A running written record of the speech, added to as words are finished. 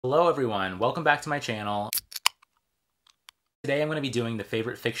Hello everyone, welcome back to my channel. Today I'm going to be doing the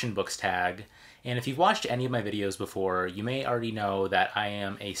favorite fiction books tag, and if you've watched any of my videos before, you may already know that I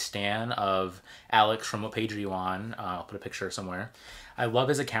am a stan of Alex from What Page Are You On? I'll put a picture somewhere. I love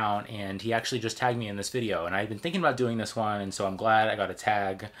his account, and he actually just tagged me in this video, and I've been thinking about doing this one, and so I'm glad I got a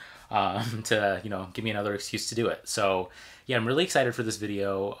tag to, give me another excuse to do it. So yeah, I'm really excited for this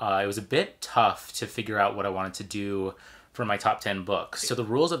video. It was a bit tough to figure out what I wanted to do for my top 10 books. So the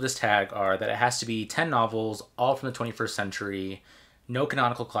rules of this tag are that it has to be 10 novels, all from the 21st century, no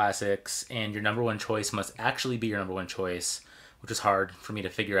canonical classics, and your number one choice must actually be your number one choice, which is hard for me to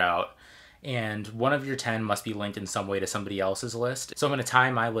figure out. And one of your 10 must be linked in some way to somebody else's list. So I'm going to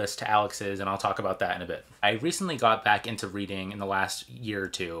tie my list to Alex's, and I'll talk about that in a bit. I recently got back into reading in the last year or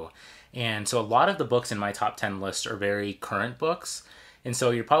two, and so a lot of the books in my top 10 list are very current books. And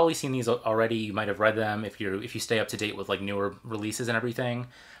so you're probably seen these already. You might have read them if you stay up to date with like newer releases and everything.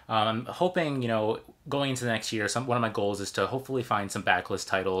 I'm hoping, going into the next year, one of my goals is to hopefully find some backlist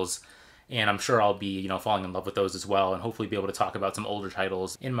titles, and I'm sure I'll be, falling in love with those as well, and hopefully be able to talk about some older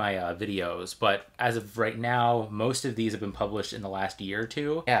titles in my videos. But as of right now, most of these have been published in the last year or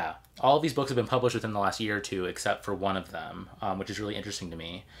two. Yeah, all of these books have been published within the last year or two, except for one of them, which is really interesting to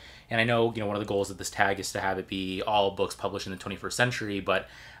me. And I know, one of the goals of this tag is to have it be all books published in the 21st century, but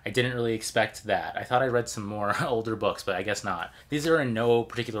I didn't really expect that. I thought I read some more older books, but I guess not. These are in no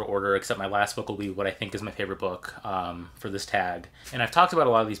particular order, except my last book will be what I think is my favorite book for this tag. And I've talked about a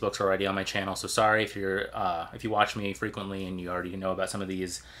lot of these books already on my channel, so sorry if you watch me frequently and you already know about some of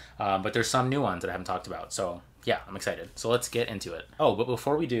these, but there's some new ones that I haven't talked about, so yeah, I'm excited. So let's get into it. Oh, but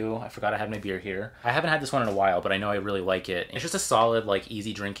before we do, I forgot I had my beer here. I haven't had this one in a while, but I know I really like it. It's just a solid,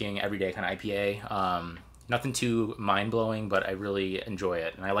 easy drinking, everyday kind of IPA. Nothing too mind-blowing, but I really enjoy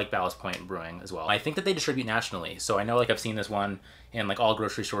it. And I like Ballast Point Brewing as well. I think that they distribute nationally. So I know I've seen this one in all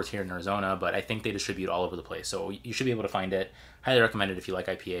grocery stores here in Arizona, but I think they distribute all over the place. So you should be able to find it. Highly recommend it if you like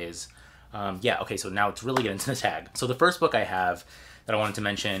IPAs. Yeah, okay, so now let's really get into the tag. So the first book I have that I wanted to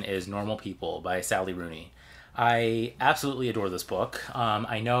mention is Normal People by Sally Rooney. I absolutely adore this book.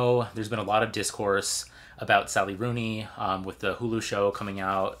 I know there's been a lot of discourse about Sally Rooney with the Hulu show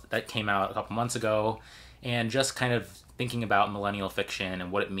that came out a couple months ago, and just kind of thinking about millennial fiction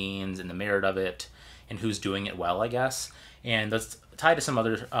and what it means and the merit of it and who's doing it well, I guess. And that's tied to some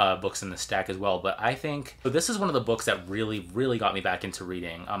other books in the stack as well, but I think this is one of the books that really, really got me back into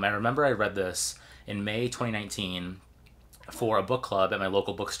reading. I remember I read this in May 2019 for a book club at my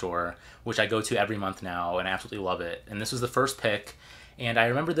local bookstore, which I go to every month now, and I absolutely love it. And this was the first pick, and I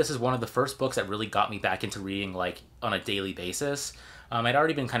remember this is one of the first books that really got me back into reading on a daily basis. I'd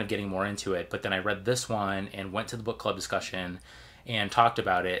already been kind of getting more into it, but then I read this one and went to the book club discussion and talked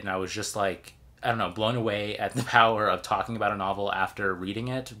about it, and I was just I don't know, blown away at the power of talking about a novel after reading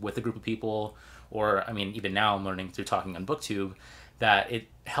it with a group of people, or even now I'm learning through talking on BookTube that it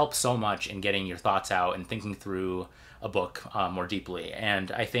helps so much in getting your thoughts out and thinking through a book more deeply.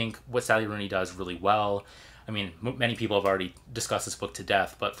 And I think what Sally Rooney does really well, many people have already discussed this book to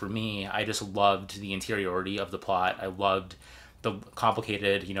death, but for me, I just loved the interiority of the plot. I loved the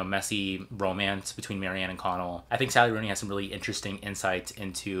complicated, messy romance between Marianne and Connell. I think Sally Rooney has some really interesting insights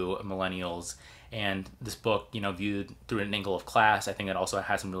into millennials, and this book, viewed through an angle of class, I think it also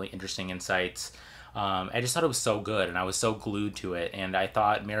has some really interesting insights. I just thought it was so good, and I was so glued to it, and I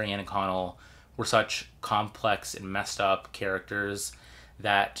thought Marianne and Connell were such complex and messed up characters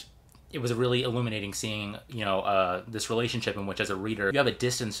that it was really illuminating seeing, this relationship in which, as a reader, you have a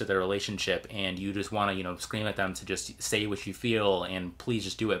distance to their relationship and you just want to, scream at them to just say what you feel and please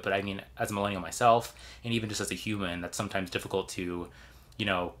just do it. But as a millennial myself, and even just as a human, that's sometimes difficult to,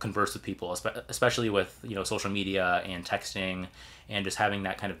 converse with people, especially with, social media and texting and just having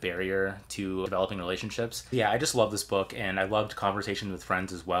that kind of barrier to developing relationships. Yeah, I just love this book, and I loved conversations with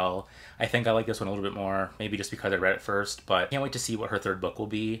friends as well. I think I like this one a little bit more, maybe just because I read it first, but I can't wait to see what her third book will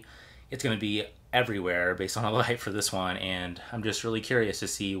be. It's going to be everywhere based on all the hype for this one, and I'm just really curious to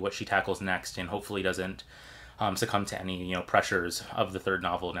see what she tackles next, and hopefully doesn't succumb to any pressures of the third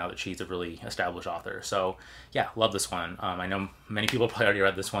novel now that she's a really established author. So yeah, love this one. I know many people probably already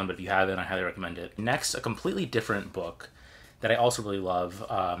read this one, but if you haven't, I highly recommend it. Next, a completely different book that I also really love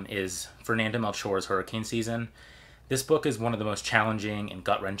is Fernanda Melchor's Hurricane Season. This book is one of the most challenging and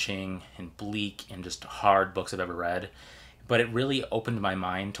gut-wrenching and bleak and just hard books I've ever read, but it really opened my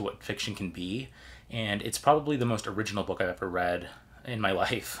mind to what fiction can be, and it's probably the most original book I've ever read in my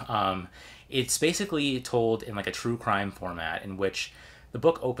life. It's basically told in a true crime format in which The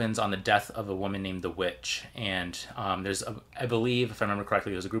book opens on the death of a woman named the Witch, and I believe, if I remember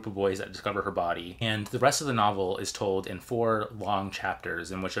correctly, there's a group of boys that discover her body. And the rest of the novel is told in 4 long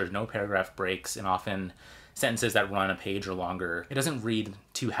chapters in which there's no paragraph breaks and often sentences that run a page or longer. It doesn't read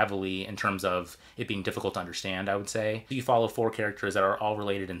too heavily in terms of it being difficult to understand, I would say. You follow 4 characters that are all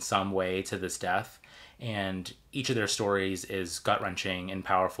related in some way to this death, and each of their stories is gut-wrenching and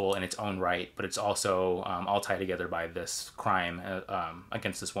powerful in its own right, but it's also all tied together by this crime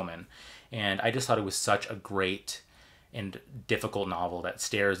against this woman. And I just thought it was such a great and difficult novel that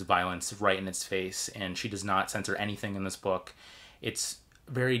stares violence right in its face, and she does not censor anything in this book. It's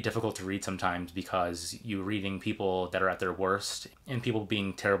very difficult to read sometimes because you're reading people that are at their worst and people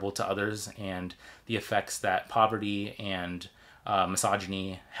being terrible to others, and the effects that poverty and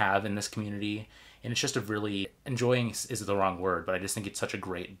misogyny have in this community. And it's just a really, enjoying is the wrong word, but I just think it's such a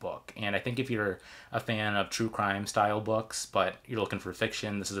great book. And I think if you're a fan of true crime style books, but you're looking for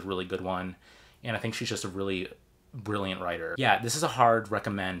fiction, this is a really good one. And I think she's just a really brilliant writer. Yeah, this is a hard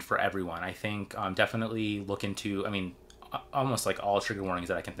recommend for everyone. I think definitely look into, I mean, almost like all trigger warnings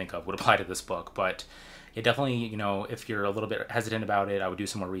that I can think of would apply to this book, but it definitely, you know, if you're a little bit hesitant about it, I would do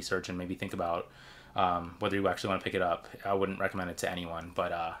some more research and maybe think about whether you actually want to pick it up. I wouldn't recommend it to anyone,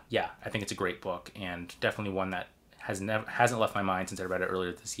 but yeah, I think it's a great book and definitely one that hasn't left my mind since I read it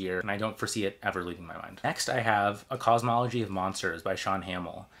earlier this year, and I don't foresee it ever leaving my mind. Next, I have A Cosmology of Monsters by Shaun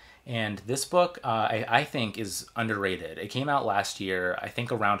Hamill. And this book, I think, is underrated. It came out last year, I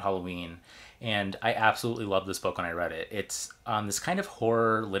think around Halloween, and I absolutely loved this book when I read it. It's this kind of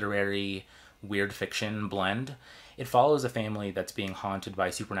horror, literary, weird fiction blend. It follows a family that's being haunted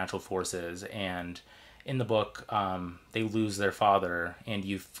by supernatural forces, and in the book, they lose their father, and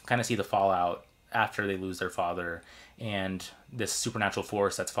you kind of see the fallout after they lose their father, and this supernatural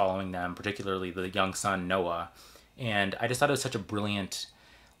force that's following them, particularly the young son, Noah. And I just thought it was such a brilliant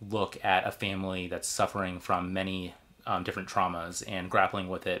look at a family that's suffering from many different traumas and grappling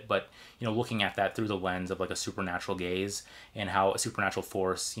with it, but, you know, looking at that through the lens of like a supernatural gaze and how a supernatural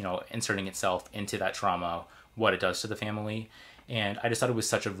force, you know, inserting itself into that trauma, what it does to the family. And I just thought it was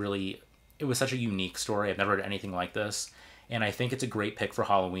such a unique story. I've never read anything like this. And I think it's a great pick for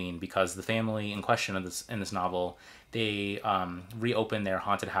Halloween because the family in question in this novel, they reopen their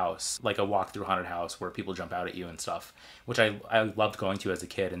haunted house, like a walk-through haunted house where people jump out at you and stuff, which I loved going to as a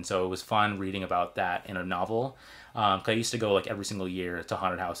kid. And so it was fun reading about that in a novel. 'Cause I used to go like every single year to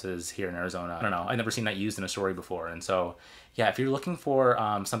haunted houses here in Arizona. I don't know, I've never seen that used in a story before. And so, yeah, if you're looking for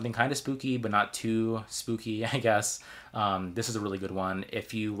something kind of spooky, but not too spooky, I guess, this is a really good one.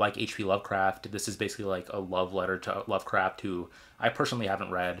 If you like H.P. Lovecraft, this is basically like a love letter to Lovecraft, who I personally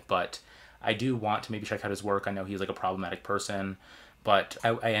haven't read, but I do want to maybe check out his work. I know he's like a problematic person, but I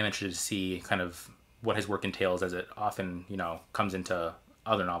am interested to see kind of what his work entails, as it often, you know, comes into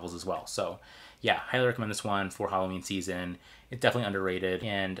other novels as well. So yeah, highly recommend this one for Halloween season. It's definitely underrated,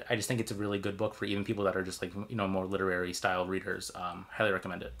 and I just think it's a really good book for even people that are just like, you know, more literary style readers. Highly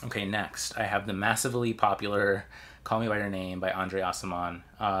recommend it. Okay, next I have the massively popular Call Me By Your Name by Andre Aciman.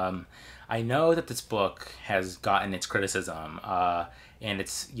 I know that this book has gotten its criticism, and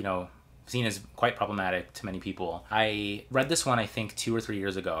it's, you know, seen as quite problematic to many people. I read this one, I think, 2 or 3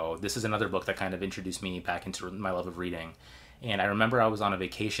 years ago. This is another book that kind of introduced me back into my love of reading. And I remember I was on a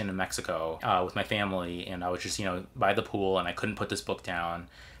vacation in Mexico with my family, and I was just, you know, by the pool, and I couldn't put this book down.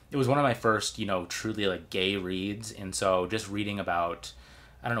 It was one of my first, you know, truly like gay reads. And so just reading about,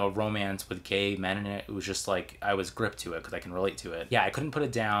 I don't know, a romance with gay men in it, it was just like, I was gripped to it because I can relate to it. Yeah, I couldn't put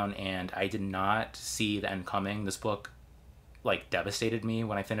it down, and I did not see the end coming. This book like devastated me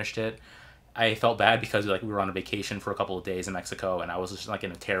when I finished it. I felt bad because like we were on a vacation for a couple of days in Mexico, and I was just like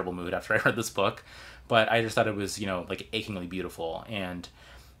in a terrible mood after I read this book. But I just thought it was, you know, like achingly beautiful. And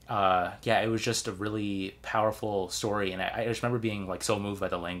yeah, it was just a really powerful story. And I just remember being like so moved by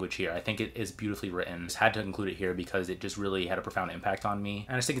the language here. I think it is beautifully written. Just had to include it here because it just really had a profound impact on me.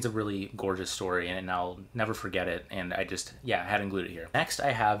 And I just think it's a really gorgeous story, and I'll never forget it. And I just, yeah, I had to include it here. Next,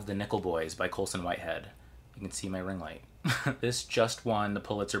 I have The Nickel Boys by Colson Whitehead. You can see my ring light. This just won the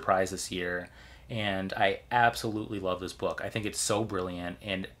Pulitzer Prize this year, and I absolutely love this book. I think it's so brilliant,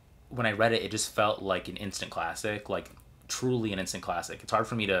 and when I read it, it just felt like an instant classic, like truly an instant classic. It's hard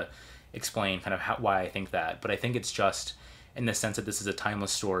for me to explain kind of why I think that, but I think it's just in the sense that this is a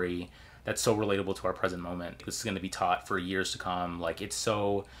timeless story that's so relatable to our present moment. This is going to be taught for years to come. Like, it's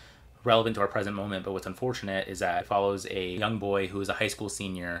so relevant to our present moment, but what's unfortunate is that it follows a young boy who is a high school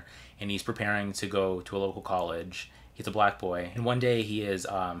senior, and he's preparing to go to a local college. He's a black boy, and one day he is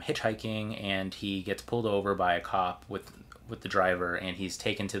hitchhiking, and he gets pulled over by a cop with the driver, and he's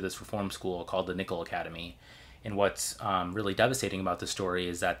taken to this reform school called the Nickel Academy. And what's really devastating about the story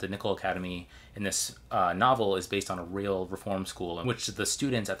is that the Nickel Academy in this novel is based on a real reform school in which the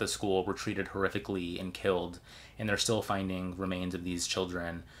students at the school were treated horrifically and killed, and they're still finding remains of these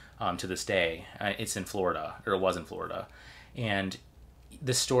children to this day. It's in Florida, or it was in Florida. And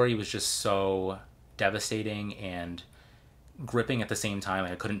this story was just so devastating and gripping at the same time.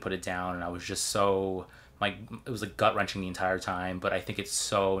 Like, I couldn't put it down, and I was just so, like, it was like gut-wrenching the entire time, but I think it's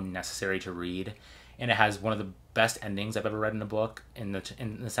so necessary to read. And it has one of the best endings I've ever read in a book, in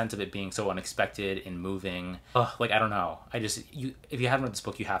the sense of it being so unexpected and moving. Like, I don't know. If you haven't read this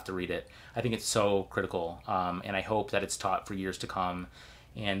book, you have to read it. I think it's so critical, and I hope that it's taught for years to come.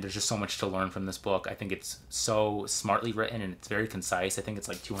 And there's just so much to learn from this book. I think it's so smartly written, and it's very concise. I think it's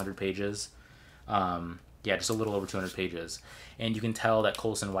like 200 pages. Yeah, just a little over 200 pages. And you can tell that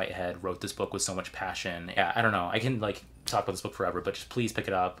Colson Whitehead wrote this book with so much passion. Yeah, I don't know. I can, like, talk about this book forever, but just please pick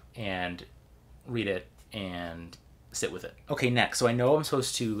it up and read it and sit with it. Okay, next. So I know I'm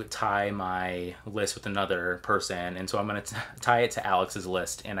supposed to tie my list with another person, and so I'm going to tie it to Alex's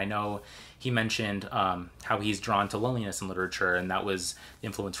list. And I know he mentioned how he's drawn to loneliness in literature, and that was the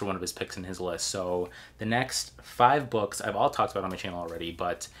influence for one of his picks in his list. So the next 5 books I've all talked about on my channel already,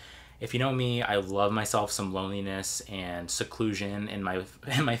 but if you know me, I love myself some loneliness and seclusion in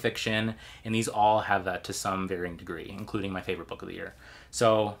my fiction, and these all have that to some varying degree, including my favorite book of the year.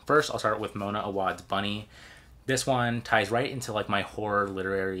 So first, I'll start with Mona Awad's Bunny. This one ties right into, like, my horror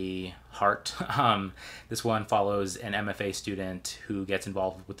literary heart. This one follows an MFA student who gets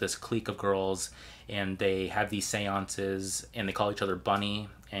involved with this clique of girls, and they have these seances, and they call each other Bunny,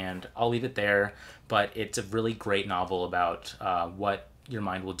 and I'll leave it there. But it's a really great novel about what your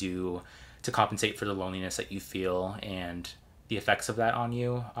mind will do to compensate for the loneliness that you feel and the effects of that on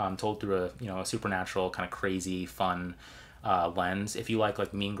you, told through a supernatural, kind of crazy, fun lens. If you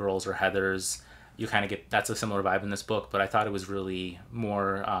like Mean Girls or Heathers, you kind of get, that's a similar vibe in this book, but I thought it was really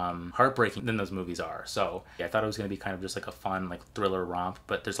more heartbreaking than those movies are. So yeah, I thought it was going to be kind of just like a fun, like, thriller romp,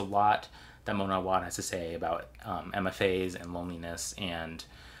 but there's a lot that Mona Awad has to say about MFAs and loneliness and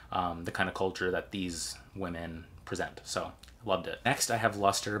the kind of culture that these women present. So loved it. Next, I have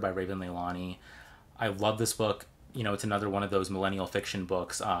Luster by Raven Leilani. I love this book. You know, it's another one of those millennial fiction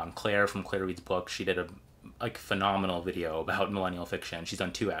books. Claire from Claire Reads Books, she did a phenomenal video about millennial fiction. She's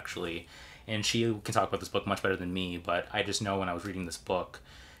done 2 actually, and she can talk about this book much better than me. But I just know when I was reading this book,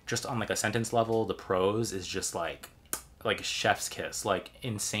 just on like a sentence level, the prose is just like a chef's kiss, like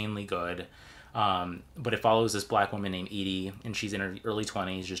insanely good. But it follows this black woman named Edie, and she's in her early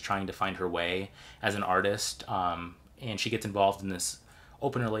 20s, just trying to find her way as an artist. And she gets involved in this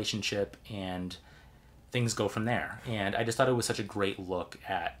open relationship, and things go from there. And I just thought it was such a great look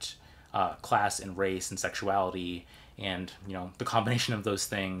at class and race and sexuality, and, you know, the combination of those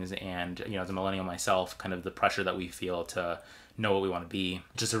things, and, you know, as a millennial myself, kind of the pressure that we feel to know what we want to be.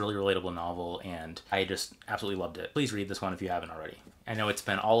 Just a really relatable novel, and I just absolutely loved it. Please read this one if you haven't already. I know it's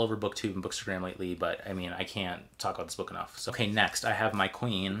been all over BookTube and Bookstagram lately, but I mean, I can't talk about this book enough. So, okay, next I have my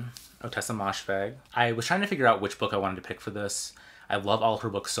queen, Ottessa Moshfegh. I was trying to figure out which book I wanted to pick for this. I love all of her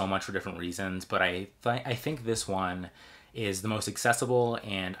books so much for different reasons, but I think this one is the most accessible,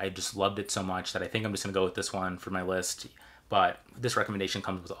 and I just loved it so much that I think I'm just going to go with this one for my list. But this recommendation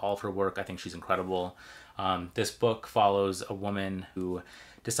comes with all of her work. I think she's incredible. This book follows a woman who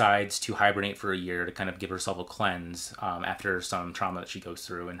decides to hibernate for a year to kind of give herself a cleanse after some trauma that she goes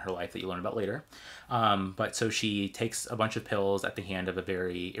through in her life that you learn about later. But so she takes a bunch of pills at the hand of a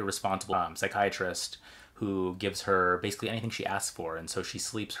very irresponsible psychiatrist who gives her basically anything she asks for, and so she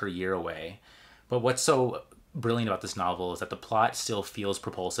sleeps her year away. But what's so brilliant about this novel is that the plot still feels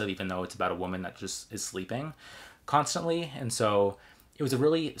propulsive, even though it's about a woman that just is sleeping constantly. And so it was a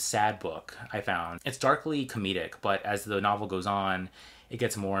really sad book, I found. It's darkly comedic, but as the novel goes on, it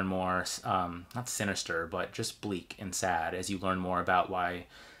gets more and more, not sinister, but just bleak and sad as you learn more about why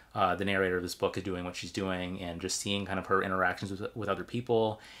the narrator of this book is doing what she's doing, and just seeing kind of her interactions with other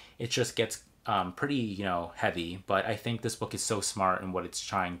people. It just gets pretty, you know, heavy, but I think this book is so smart in what it's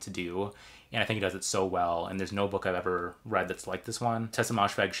trying to do, and I think it does it so well, and there's no book I've ever read that's like this one. Ottessa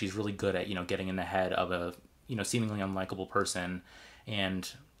Moshfegh, she's really good at, you know, getting in the head of a, you know, seemingly unlikable person,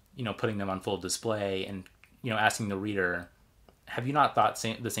 and, you know, putting them on full display, and, you know, asking the reader, have you not thought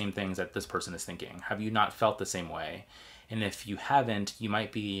the same things that this person is thinking? Have you not felt the same way? And if you haven't, you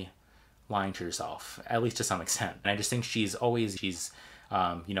might be lying to yourself, at least to some extent. And I just think she's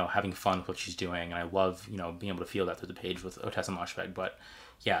you know, having fun with what she's doing, and I love, you know, being able to feel that through the page with Ottessa Moshfegh. But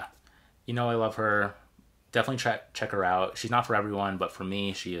yeah, you know, I love her. Definitely check her out. She's not for everyone, but for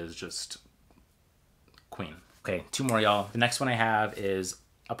me, she is just queen. Okay, 2 more, y'all. The next one I have is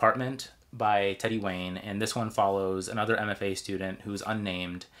Apartment by Teddy Wayne, and this one follows another MFA student who's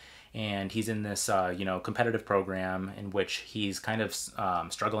unnamed, and he's in this competitive program in which he's kind of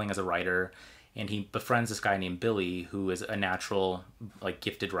struggling as a writer, and he befriends this guy named Billy, who is a natural, like,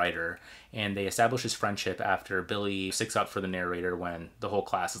 gifted writer, and they establish this friendship after Billy sticks up for the narrator when the whole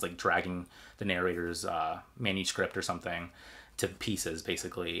class is like dragging the narrator's manuscript or something to pieces,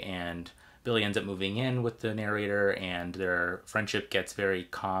 basically, and Billy ends up moving in with the narrator, and their friendship gets very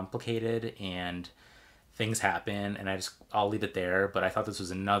complicated, and things happen, and I'll leave it there. But I thought this was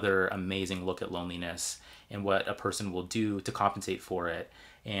another amazing look at loneliness and what a person will do to compensate for it,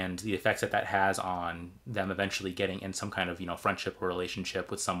 and the effects that has on them eventually getting in some kind of, friendship or relationship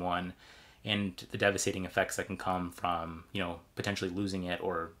with someone, and the devastating effects that can come from, potentially losing it,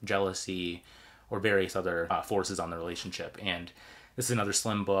 or jealousy, or various other forces on the relationship. And this is another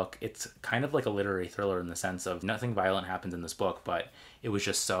slim book. It's kind of like a literary thriller in the sense of nothing violent happens in this book, but it was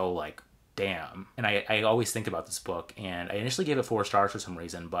just so, like, damn. And I always think about this book, and I initially gave it 4 stars for some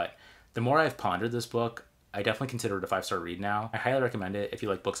reason, but the more I've pondered this book, I definitely consider it a 5-star read now. I highly recommend it if you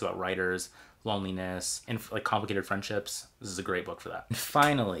like books about writers, loneliness, and like complicated friendships. This is a great book for that. And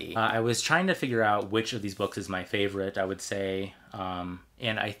finally, I was trying to figure out which of these books is my favorite, I would say.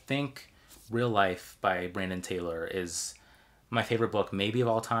 And I think Real Life by Brandon Taylor is my favorite book maybe of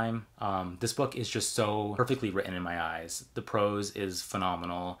all time. This book is just so perfectly written in my eyes. The prose is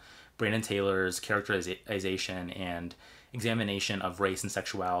phenomenal. Brandon Taylor's characterization and examination of race and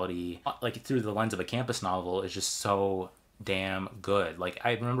sexuality, like through the lens of a campus novel, is just so damn good. Like,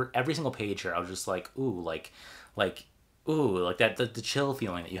 I remember every single page here, I was just like, ooh, ooh, like that, the chill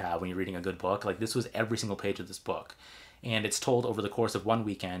feeling that you have when you're reading a good book. Like, this was every single page of this book. And it's told over the course of one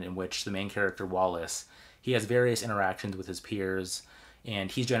weekend in which the main character, Wallace, he has various interactions with his peers, and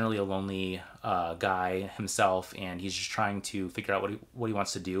he's generally a lonely guy himself, and he's just trying to figure out what he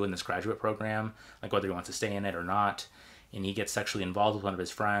wants to do in this graduate program, like whether he wants to stay in it or not. And he gets sexually involved with one of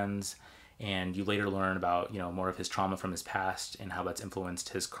his friends, and you later learn about, more of his trauma from his past and how that's influenced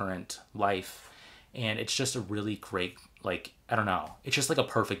his current life. And it's just a really great, like, I don't know, it's just like a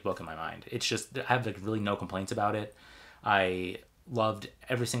perfect book in my mind. It's just, I have like really no complaints about it. I loved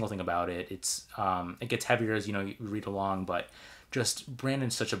every single thing about it. It's it gets heavier as you read along, but just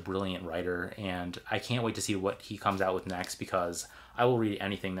Brandon's such a brilliant writer, and I can't wait to see what he comes out with next, because I will read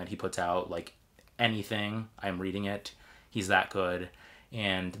anything that he puts out, like anything. I'm reading it. He's that good.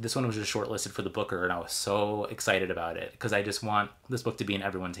 And this one was just shortlisted for the Booker, and I was so excited about it because I just want this book to be in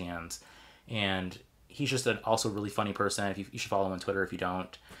everyone's hands. And he's just an also really funny person. You should follow him on Twitter if you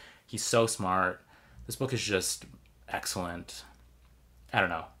don't. He's so smart. This book is just excellent. I don't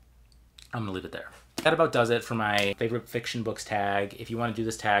know. I'm gonna leave it there. That about does it for my favorite fiction books tag. If you want to do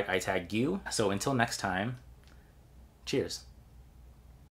this tag, I tag you. So until next time, cheers.